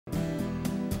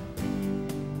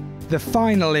The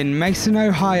final in Mason,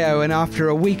 Ohio, and after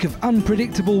a week of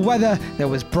unpredictable weather, there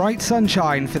was bright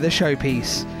sunshine for the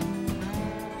showpiece.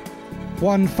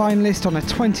 One finalist on a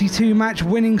 22-match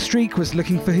winning streak was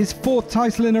looking for his 4th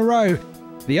title in a row.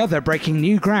 The other breaking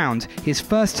new ground, his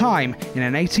first time in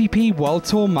an ATP World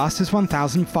Tour Masters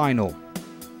 1000 final.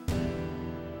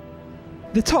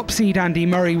 The top seed Andy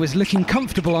Murray was looking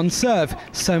comfortable on serve,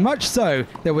 so much so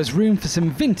there was room for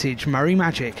some vintage Murray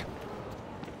magic.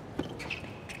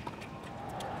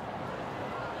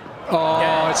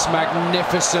 Oh, it's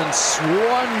magnificent,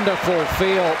 wonderful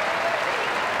feel.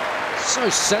 So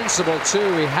sensible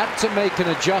too, he had to make an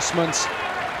adjustment.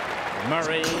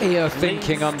 Murray clear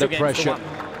thinking under pressure.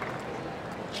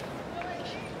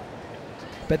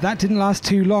 But that didn't last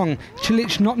too long.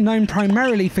 Cilic, not known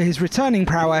primarily for his returning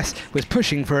prowess, was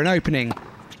pushing for an opening.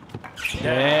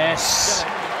 Yes.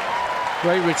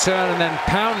 Great return and then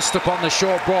pounced upon the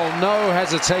short ball. No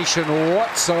hesitation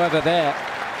whatsoever there.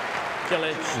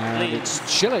 And it's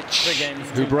Cilic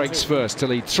who breaks first to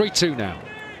lead 3-2 now.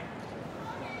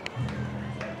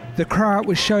 The Croat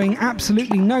was showing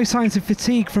absolutely no signs of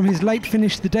fatigue from his late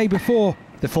finish the day before.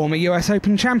 The former US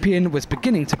Open champion was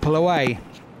beginning to pull away.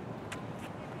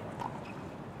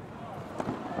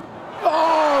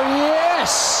 Oh,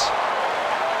 yes!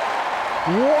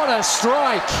 What a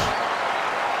strike!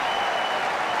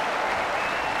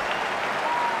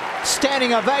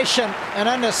 Standing ovation, and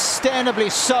understandably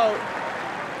so.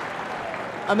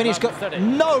 I mean, he's got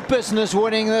no business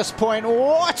winning this point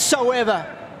whatsoever.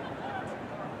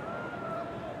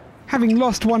 Having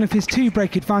lost one of his 2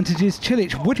 break advantages,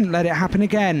 Cilic wouldn't let it happen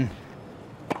again.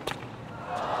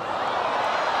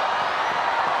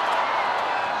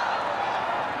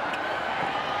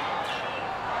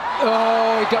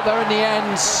 Oh, he got there in the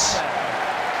end.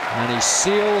 And he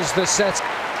seals the set.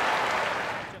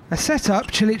 A set-up,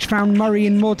 Cilic found Murray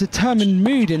in more determined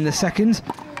mood in the second.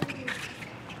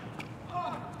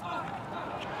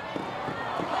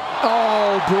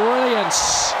 Oh, brilliant.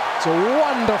 It's a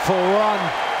wonderful run.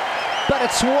 But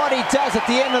it's what he does at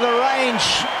the end of the range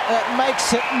that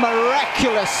makes it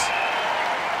miraculous.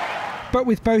 But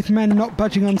with both men not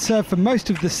budging on serve for most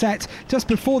of the set, just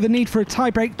before the need for a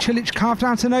tiebreak, Cilic carved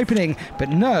out an opening, but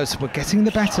nerves were getting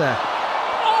the better.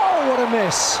 Oh, what a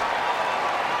miss.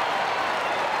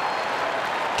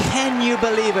 Can you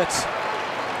believe it?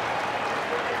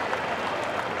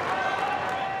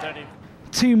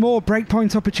 2 more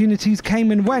breakpoint opportunities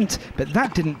came and went, but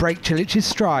that didn't break Cilic's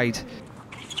stride.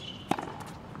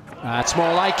 That's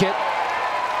more like it.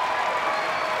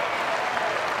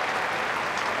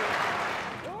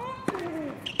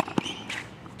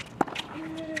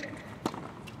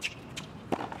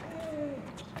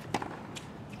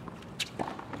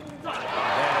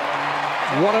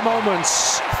 What a moment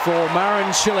for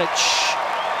Marin Cilic.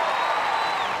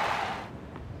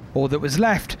 All that was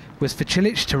left was for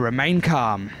Cilic to remain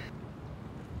calm.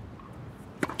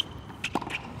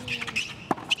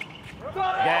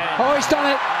 Oh, he's done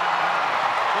it.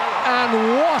 And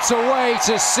what a way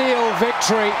to seal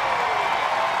victory.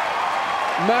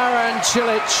 Marin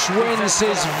Cilic wins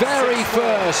his very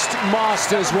first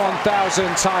Masters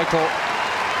 1000 title.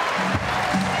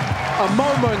 A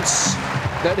moment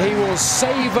that he will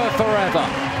savour forever.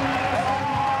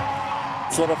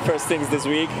 It's a lot of first things this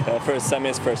week, first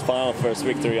semis, first final, first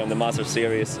victory on the Masters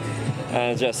Series,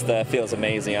 and it just feels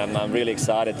amazing. I'm really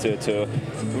excited to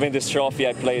win this trophy.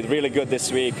 I played really good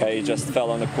this week. I just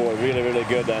fell on the court really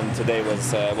good, and today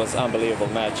was unbelievable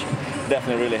match.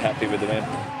 Definitely really happy with the win.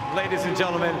 Ladies and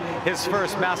gentlemen, his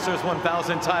first Masters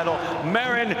 1000 title,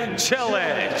 Marin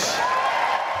Cilic.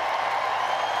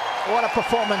 What a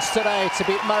performance today to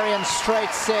beat Murray in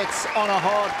straight sets on a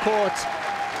hard court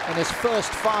in his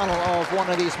first final of one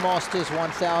of these Masters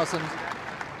 1000.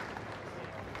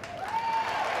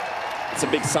 It's a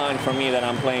big sign for me that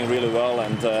I'm playing really well,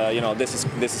 and you know, this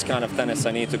is kind of tennis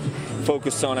I need to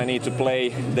focus on. I need to play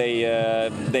day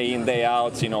in, day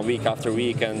out, you know, week after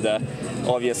week, and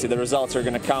obviously the results are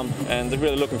going to come. And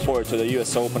really looking forward to the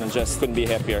US Open, and just couldn't be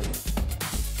happier.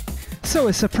 So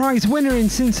a surprise winner in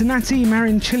Cincinnati,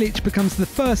 Marin Cilic becomes the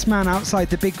first man outside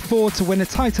the Big Four to win a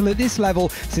title at this level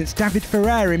since David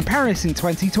Ferrer in Paris in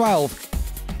 2012.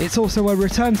 It's also a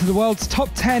return to the world's top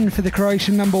 10 for the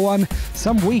Croatian #1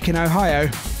 some week in Ohio.